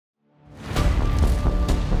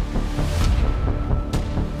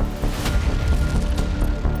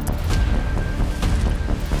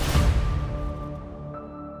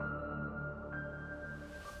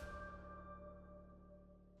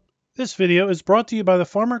This video is brought to you by the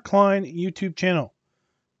FarmerKlein YouTube channel.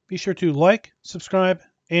 Be sure to like, subscribe,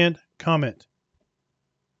 and comment.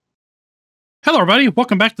 Hello everybody,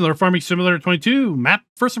 welcome back to our Farming Simulator 22 map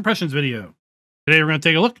first impressions video. Today we're going to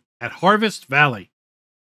take a look at Harvest Valley.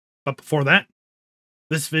 But before that,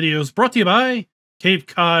 this video is brought to you by Cape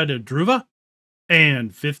Cod Druva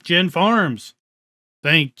and 5th Gen Farms.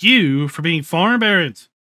 Thank you for being farm barons.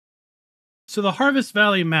 So the Harvest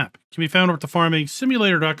Valley map can be found over at the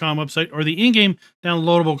FarmingSimulator.com website or the in-game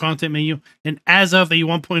downloadable content menu. And as of the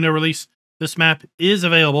 1.0 release, this map is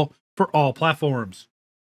available for all platforms.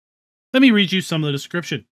 Let me read you some of the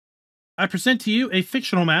description. I present to you a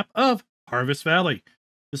fictional map of Harvest Valley.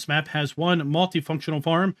 This map has one multifunctional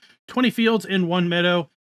farm, 20 fields, and one meadow.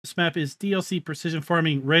 This map is DLC precision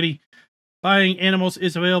farming ready. Buying animals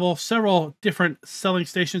is available. Several different selling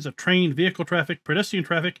stations of train, vehicle traffic, pedestrian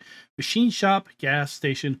traffic, machine shop, gas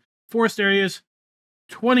station, forest areas.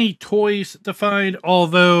 20 toys defined,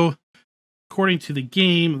 although according to the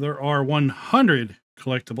game, there are 100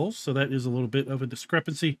 collectibles. So that is a little bit of a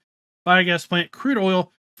discrepancy. Biogas plant, crude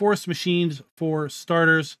oil, forest machines for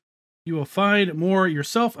starters. You will find more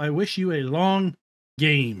yourself. I wish you a long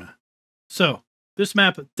game. So this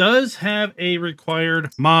map does have a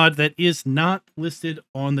required mod that is not listed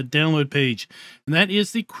on the download page, and that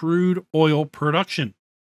is the crude oil production.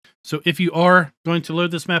 So if you are going to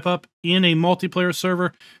load this map up in a multiplayer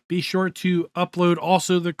server, be sure to upload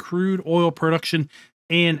also the crude oil production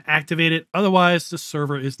and activate it. Otherwise, the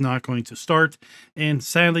server is not going to start. And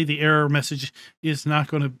sadly, the error message is not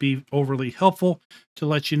going to be overly helpful to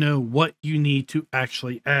let you know what you need to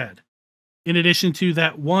actually add. In addition to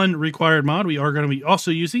that one required mod, we are going to be also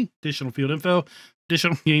using additional field info,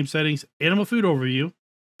 additional game settings, animal food overview,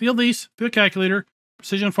 field lease, field calculator,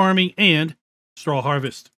 precision farming, and straw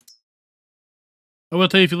harvest. I will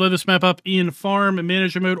tell you, if you load this map up in farm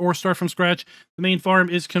manager mode or start from scratch, the main farm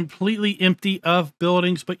is completely empty of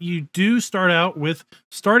buildings, but you do start out with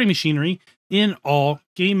starting machinery in all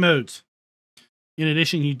game modes. In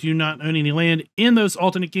addition, you do not own any land in those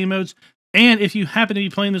alternate game modes. And if you happen to be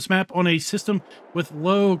playing this map on a system with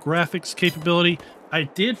low graphics capability, I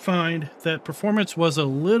did find that performance was a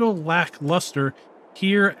little lackluster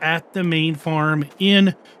here at the main farm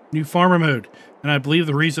in New Farmer mode. And I believe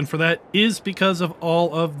the reason for that is because of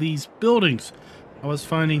all of these buildings. I was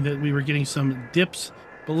finding that we were getting some dips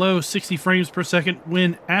below 60 frames per second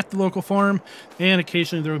when at the local farm, and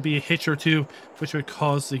occasionally there would be a hitch or two, which would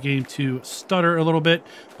cause the game to stutter a little bit.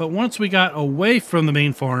 But once we got away from the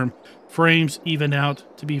main farm, frames evened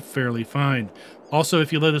out to be fairly fine. Also,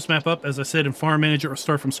 if you load this map up, as I said, in Farm Manager or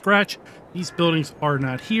start from scratch, these buildings are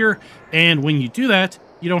not here. And when you do that,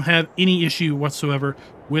 you don't have any issue whatsoever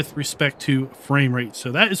with respect to frame rate.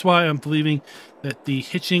 So that is why I'm believing that the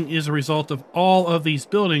hitching is a result of all of these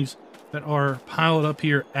buildings that are piled up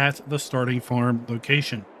here at the starting farm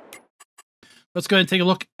location. Let's go ahead and take a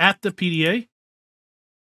look at the PDA.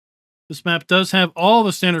 This map does have all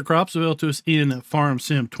the standard crops available to us in Farm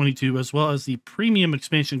Sim 22, as well as the premium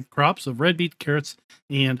expansion crops of red beet, carrots,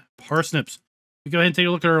 and parsnips. We go ahead and take a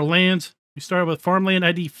look at our lands. We start with Farmland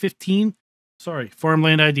ID 14,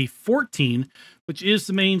 which is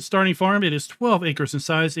the main starting farm. It is 12 acres in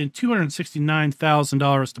size and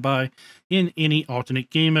 $269,000 to buy in any alternate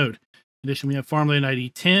game mode. In addition, we have Farmland ID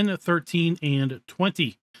 10, 13, and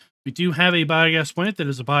 20. We do have a biogas plant that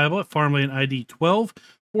is viable at Farmland ID 12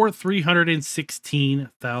 for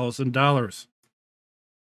 $316,000.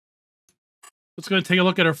 Let's go and take a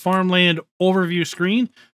look at our farmland overview screen.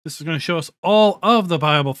 This is going to show us all of the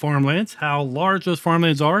viable farmlands, how large those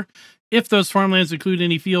farmlands are, if those farmlands include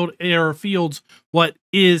any field or fields, what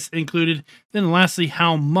is included, then lastly,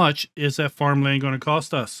 how much is that farmland going to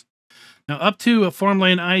cost us. Now, up to a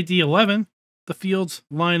Farmland ID 11, the fields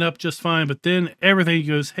line up just fine, but then everything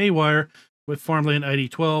goes haywire with Farmland ID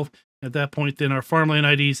 12. At that point, then our farmland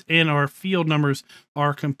IDs and our field numbers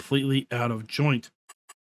are completely out of joint.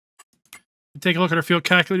 Take a look at our field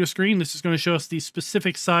calculator screen. This is going to show us the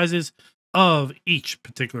specific sizes of each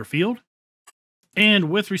particular field. And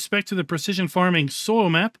with respect to the precision farming soil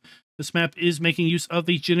map, this map is making use of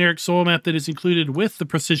the generic soil map that is included with the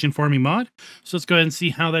precision farming mod. So let's go ahead and see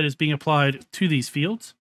how that is being applied to these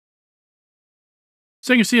fields.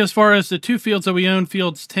 So you can see as far as the two fields that we own,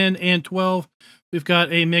 fields 10 and 12, we've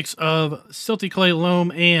got a mix of silty clay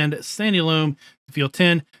loam and sandy loam in field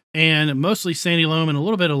 10, and mostly sandy loam and a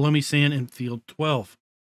little bit of loamy sand in field 12.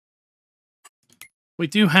 We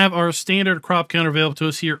do have our standard crop counter available to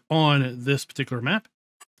us here on this particular map.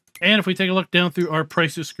 And if we take a look down through our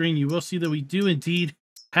prices screen, you will see that we do indeed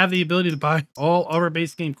have the ability to buy all of our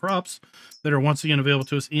base game crops that are once again available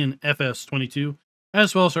to us in FS22.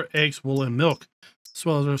 as well as our eggs, wool, and milk, as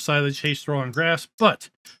well as our silage, hay, straw, and grass. But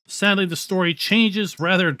sadly, the story changes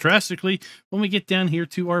rather drastically when we get down here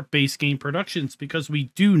to our base game productions, because we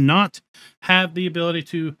do not have the ability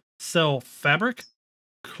to sell fabric,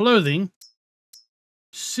 clothing,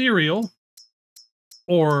 cereal,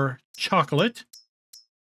 or chocolate,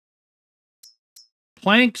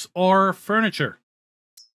 planks, or furniture.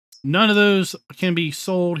 None of those can be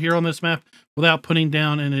sold here on this map without putting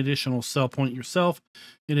down an additional sell point yourself.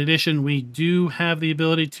 In addition, we do have the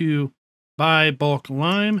ability to buy bulk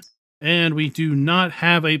lime, and we do not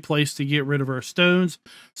have a place to get rid of our stones.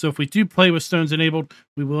 So if we do play with stones enabled,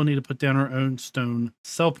 we will need to put down our own stone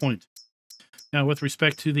sell point. Now, with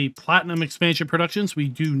respect to the Platinum expansion productions, we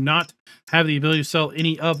do not have the ability to sell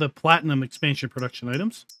any of the Platinum expansion production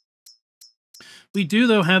items. We do,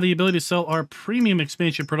 though, have the ability to sell our Premium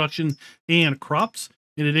expansion production and crops.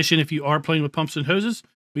 In addition, if you are playing with pumps and hoses,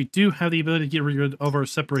 we do have the ability to get rid of our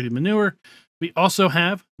separated manure. We also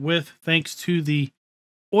have, thanks to the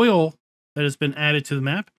oil that has been added to the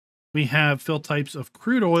map, we have fill types of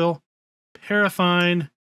crude oil, paraffin,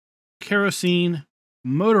 kerosene,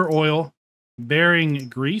 motor oil, bearing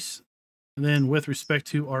grease. And then with respect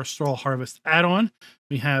to our straw harvest add-on,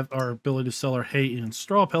 we have our ability to sell our hay and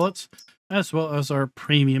straw pellets, as well as our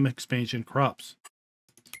premium expansion crops.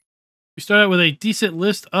 We start out with a decent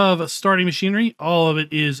list of starting machinery. All of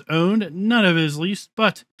it is owned, none of it is leased,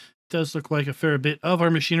 but it does look like a fair bit of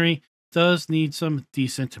our machinery does need some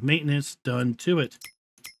decent maintenance done to it.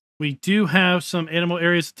 We do have some animal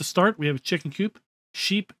areas at the start. We have a chicken coop,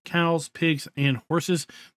 sheep, cows, pigs, and horses,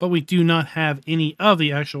 but we do not have any of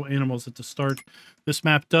the actual animals at the start. This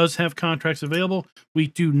map does have contracts available. We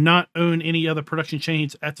do not own any other production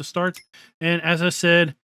chains at the start. And as I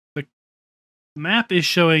said, the map is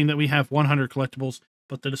showing that we have 100 collectibles,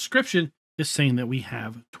 but the description is saying that we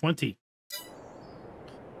have 20.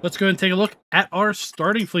 Let's go ahead and take a look at our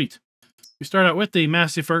starting fleet. We start out with the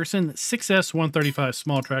Massey Ferguson 6S135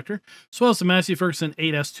 small tractor, as well as the Massey Ferguson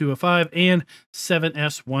 8S205 and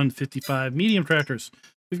 7S155 medium tractors.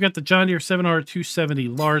 We've got the John Deere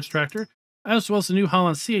 7R270 large tractor, as well as the New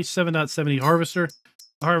Holland CH7.70 harvester.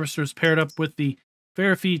 The harvester is paired up with the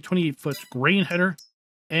Fairfeed 28-foot grain header,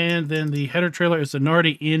 and then the header trailer is the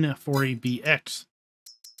Nardi N40BX.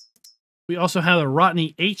 We also have the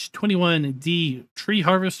Rotney H21D tree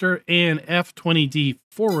harvester and F20D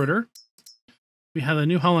forwarder. We have the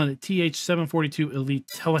New Holland TH742 Elite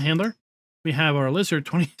telehandler. We have our Lizard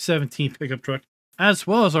 2017 pickup truck, as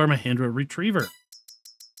well as our Mahindra Retriever.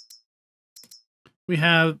 We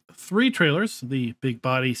have 3 trailers, the Big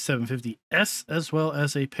Body 750S, as well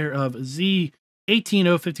as a pair of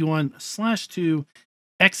Z18051/2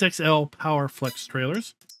 XXL Power Flex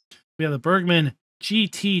trailers. We have the Bergman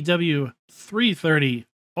GTW 330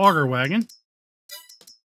 auger wagon.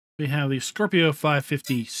 We have the Scorpio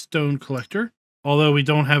 550 stone collector. Although we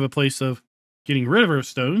don't have a place of getting rid of our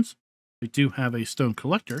stones, we do have a stone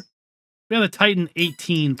collector. We have the Titan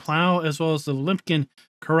 18 plow, as well as the Limpkin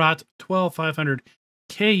Karat 12500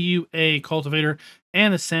 KUA cultivator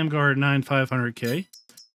and the Samgar 9500K.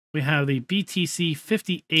 We have the BTC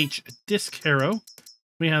 50H disc harrow.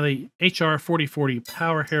 We have the HR 4040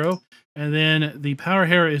 power harrow, and then the power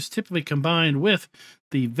harrow is typically combined with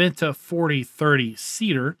the Venta 4030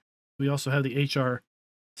 seeder. We also have the HR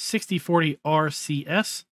 6040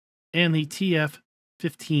 RCS and the TF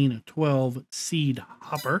 1512 seed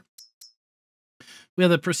hopper. We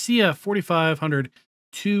have the Presea 4500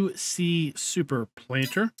 2C super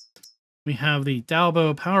planter. We have the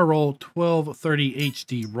Dalbo Power Roll 1230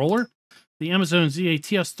 HD roller, the Amazon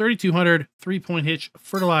ZATS 3200 3-point hitch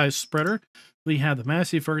fertilized spreader. We have the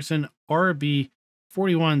Massey Ferguson RB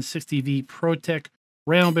 4160V ProTech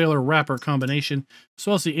round baler wrapper combination, as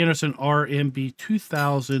well as the Anderson RMB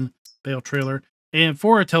 2000 bale trailer. And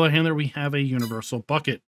for a telehandler, we have a universal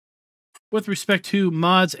bucket. With respect to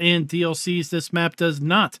mods and DLCs, this map does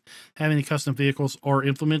not have any custom vehicles or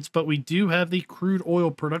implements, but we do have the crude oil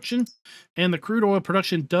production, and the crude oil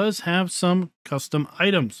production does have some custom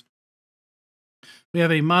items. We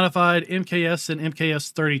have a modified MKS and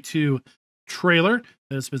MKS 32 trailer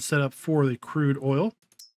that has been set up for the crude oil.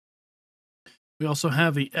 We also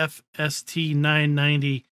have the FST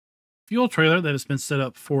 990 fuel trailer that has been set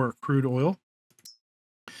up for crude oil.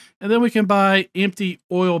 And then we can buy empty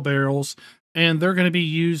oil barrels, and they're going to be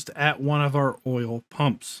used at one of our oil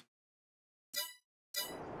pumps.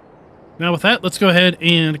 Now with that, let's go ahead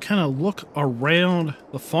and kind of look around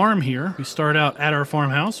the farm here. We start out at our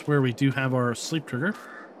farmhouse where we do have our sleep trigger.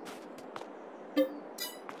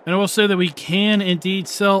 And I will say that we can indeed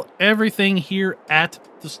sell everything here at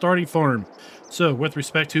the starting farm. So with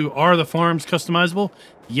respect to, are the farms customizable?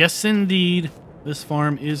 Yes, indeed. This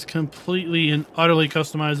farm is completely and utterly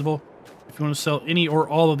customizable. If you want to sell any or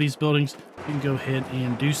all of these buildings, you can go ahead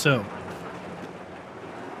and do so.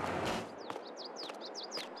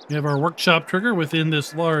 We have our workshop trigger within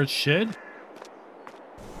this large shed.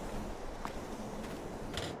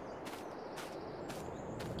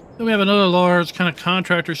 Then we have another large kind of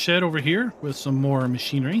contractor shed over here with some more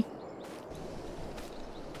machinery.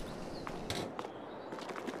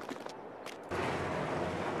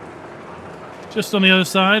 Just on the other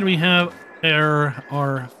side, we have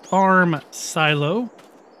our farm silo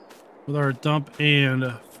with our dump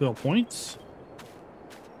and fill points.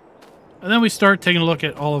 And then we start taking a look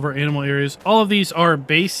at all of our animal areas. All of these are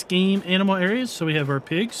base game animal areas. So we have our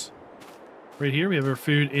pigs right here. We have our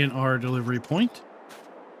food and our delivery point.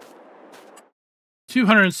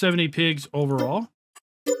 270 pigs overall.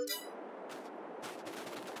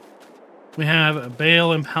 We have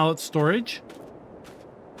bale and pallet storage.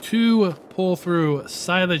 2 pull-through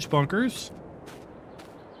silage bunkers.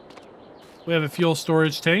 We have a fuel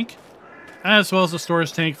storage tank, as well as a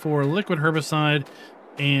storage tank for liquid herbicide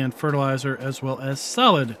and fertilizer, as well as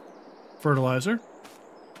solid fertilizer.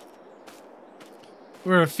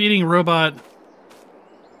 We're a feeding robot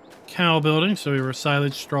cow building, so we were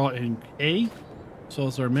silage, straw, and hay, as well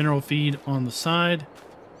as our mineral feed on the side.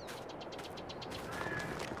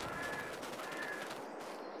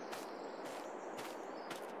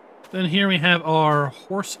 Then here we have our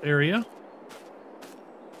horse area.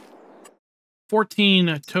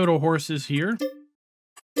 14 total horses here.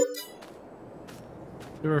 We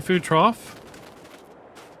have our food trough.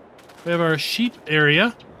 We have our sheep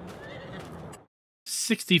area.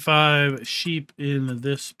 65 sheep in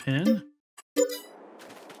this pen.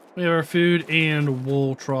 We have our food and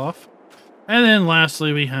wool trough. And then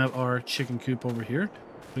lastly, we have our chicken coop over here.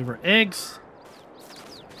 We have our eggs.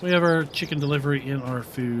 We have our chicken delivery in our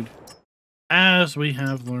food. As we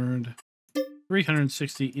have learned,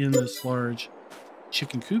 360 in this large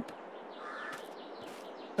chicken coop.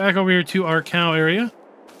 Back over here to our cow area.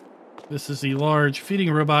 This is the large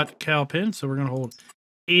feeding robot cow pen, so we're going to hold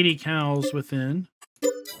 80 cows within.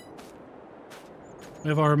 We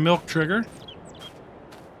have our milk trigger.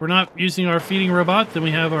 We're not using our feeding robot, then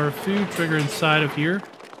we have our food trigger inside of here,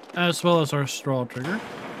 as well as our straw trigger.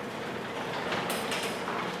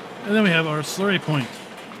 And then we have our slurry point.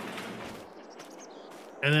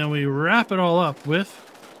 And then we wrap it all up with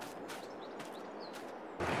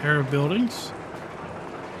a pair of buildings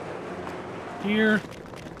here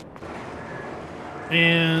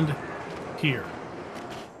and here.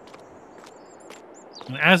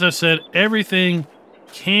 And as I said, everything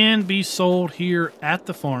can be sold here at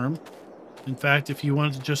the farm. In fact, if you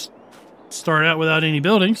wanted to just start out without any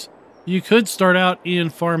buildings, you could start out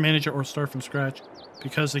in Farm Manager or start from scratch,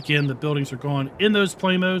 because again, the buildings are gone in those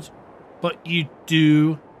play modes. But you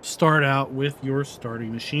do start out with your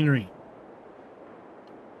starting machinery.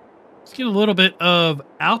 Let's get a little bit of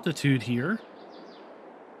altitude here.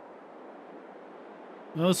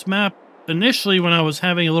 Now, this map, initially when I was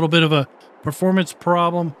having a little bit of a performance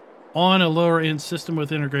problem on a lower end system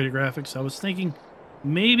with integrated graphics, I was thinking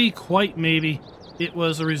maybe, quite maybe, it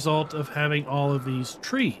was a result of having all of these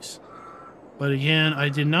trees. But again, I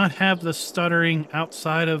did not have the stuttering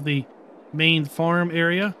outside of the main farm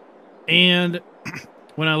area. And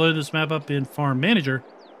when I loaded this map up in Farm Manager,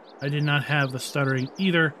 I did not have the stuttering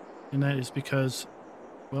either. And that is because,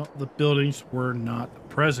 well, the buildings were not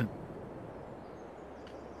present.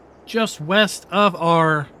 Just west of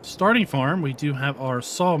our starting farm, we do have our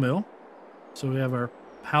sawmill. So we have our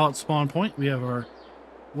pallet spawn point. We have our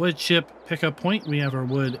wood chip pickup point. We have our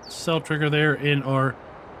wood cell trigger there in our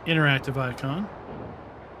interactive icon.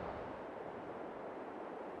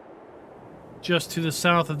 Just to the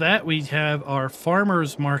south of that, we have our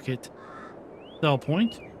farmer's market sell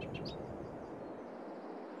point.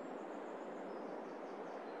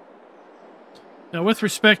 Now, with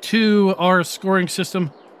respect to our scoring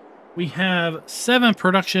system, we have 7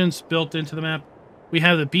 productions built into the map. We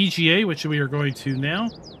have the BGA, which we are going to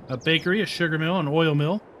now, a bakery, a sugar mill, an oil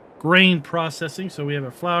mill, grain processing. So we have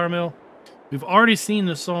a flour mill. We've already seen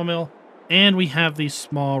the sawmill, and we have the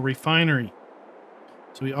small refinery.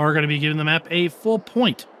 So we are going to be giving the map a full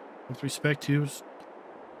point with respect to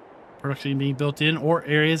production being built in or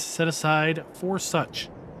areas set aside for such.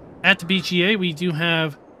 At the BGA, we do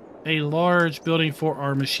have a large building for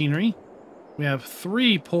our machinery. We have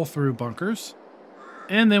 3 pull-through bunkers.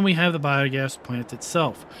 And then we have the biogas plant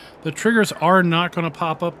itself. The triggers are not going to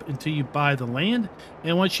pop up until you buy the land.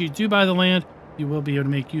 And once you do buy the land, you will be able to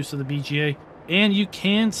make use of the BGA. And you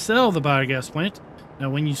can sell the biogas plant. Now,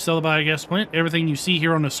 when you sell the biogas plant, everything you see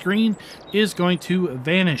here on the screen is going to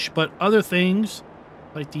vanish. But other things,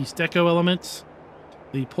 like these deco elements,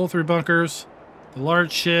 the pull-through bunkers, the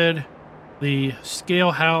large shed, the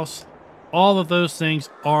scale house, all of those things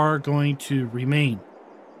are going to remain.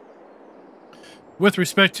 With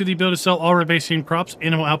respect to the ability to sell all our basic crops,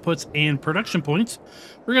 animal outputs, and production points,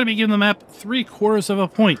 we're going to be giving the map 3/4 of a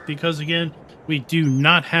point because, again, we do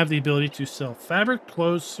not have the ability to sell fabric,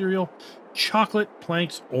 clothes, cereal, chocolate,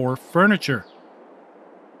 planks, or furniture.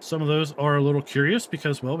 Some of those are a little curious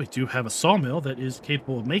because, well, we do have a sawmill that is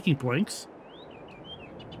capable of making planks.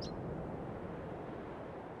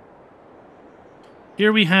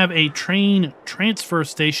 Here we have a train transfer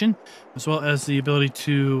station, as well as the ability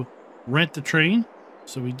to rent the train.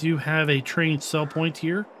 So we do have a train sell point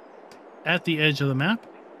here at the edge of the map.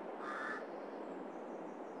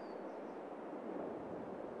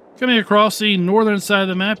 Coming across the northern side of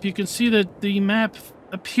the map, you can see that the map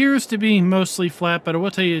appears to be mostly flat, but I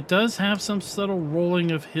will tell you, it does have some subtle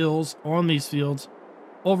rolling of hills on these fields.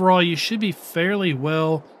 Overall, you should be fairly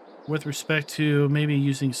well with respect to maybe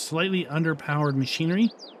using slightly underpowered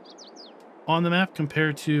machinery on the map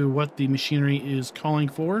compared to what the machinery is calling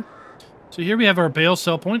for. So here we have our bale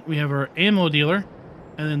sell point, we have our ammo dealer,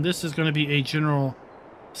 and then this is going to be a general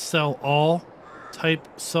sell all type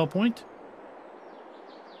sell point.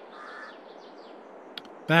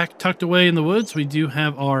 Back tucked away in the woods, we do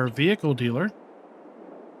have our vehicle dealer,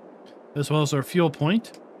 as well as our fuel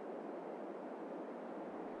point.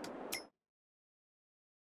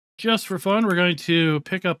 Just for fun, we're going to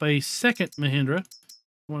pick up a second Mahindra.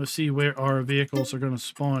 I want to see where our vehicles are going to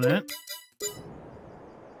spawn at.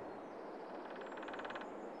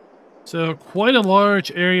 So quite a large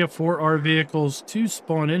area for our vehicles to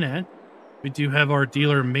spawn in at. We do have our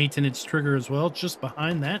dealer maintenance trigger as well, just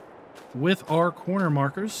behind that, with our corner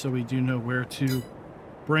markers, so we do know where to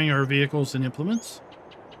bring our vehicles and implements.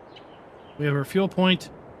 We have our fuel point,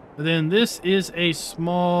 and then this is a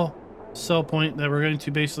small sell point that we're going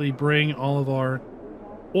to basically bring all of our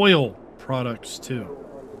oil products to.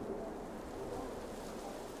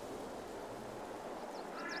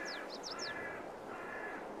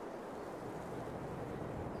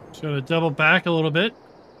 Just going to double back a little bit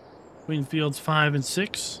between fields 5 and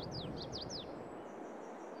 6.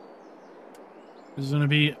 This is going to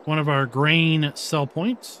be one of our grain sell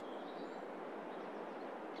points.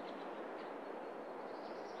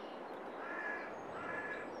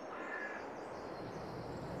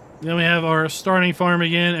 Then we have our starting farm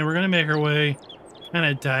again, and we're going to make our way kind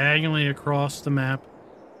of diagonally across the map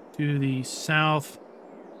to the southeastern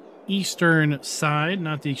side,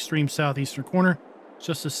 not the extreme southeastern corner,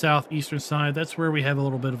 just the southeastern side. That's where we have a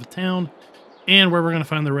little bit of a town and where we're going to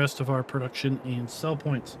find the rest of our production and sell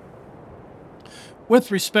points.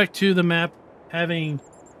 With respect to the map having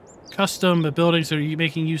custom buildings that are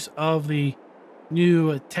making use of the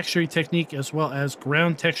new texturing technique as well as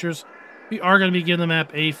ground textures, we are going to be giving the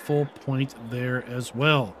map a full point there as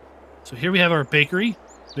well. So here we have our bakery,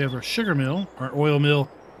 we have our sugar mill, our oil mill,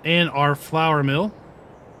 and our flour mill.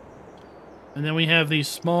 And then we have the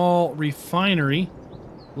small refinery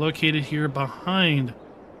located here behind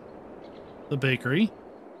the bakery.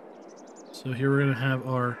 So here we're going to have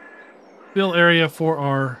our fill area for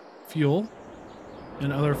our fuel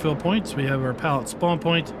and other fill points. We have our pallet spawn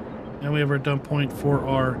point, and we have our dump point for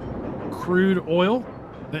our crude oil.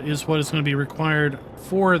 That is what is going to be required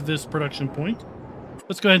for this production point.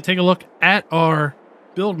 Let's go ahead and take a look at our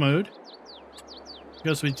build mode,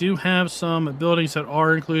 because we do have some buildings that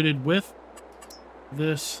are included with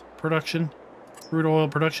this production, crude oil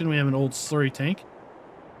production. We have an old slurry tank.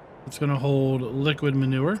 It's going to hold liquid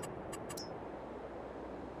manure.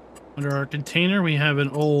 Under our container, we have an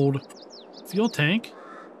old fuel tank.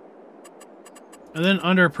 And then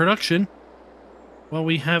under production, well,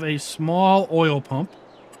 we have a small oil pump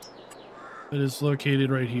that is located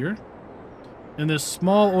right here. And this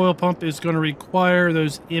small oil pump is going to require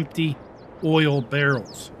those empty oil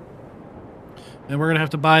barrels. And we're going to have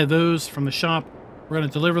to buy those from the shop. We're going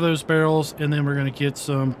to deliver those barrels, and then we're going to get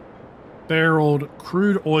some barreled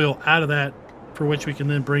crude oil out of that, for which we can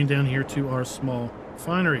then bring down here to our small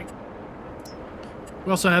refinery. We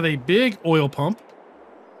also have a big oil pump,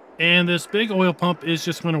 and this big oil pump is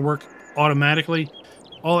just going to work automatically.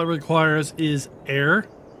 All it requires is air,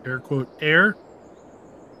 air quote air,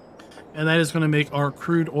 and that is going to make our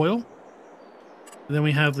crude oil. And then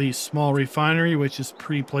we have the small refinery, which is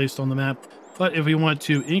pre-placed on the map. But if we want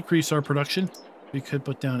to increase our production, we could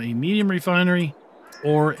put down a medium refinery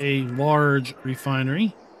or a large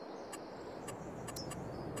refinery.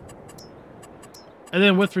 And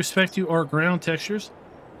then with respect to our ground textures,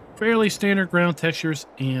 fairly standard ground textures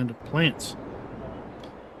and plants.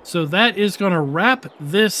 So that is going to wrap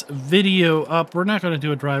this video up. We're not going to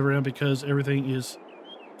do a drive around because everything is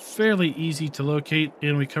fairly easy to locate,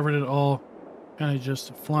 and we covered it all kind of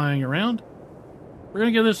just flying around. We're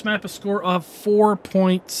going to give this map a score of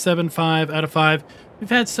 4.75 out of 5.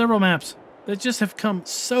 We've had several maps that just have come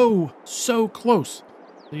so close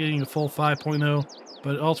to getting a full 5.0,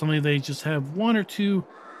 but ultimately they just have one or two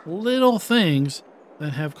little things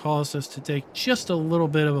that have caused us to take just a little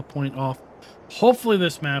bit of a point off. Hopefully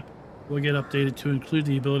this map will get updated to include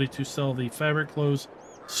the ability to sell the fabric clothes,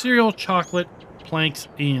 cereal, chocolate, planks,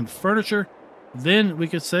 and furniture. Then we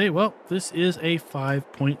could say, well, this is a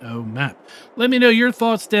 5.0 map. Let me know your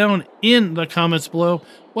thoughts down in the comments below.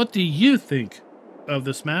 What do you think of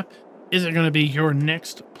this map? Is it going to be your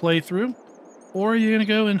next playthrough? Or are you going to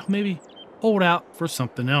go and maybe hold out for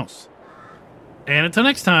something else? And until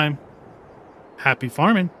next time, happy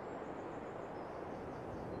farming.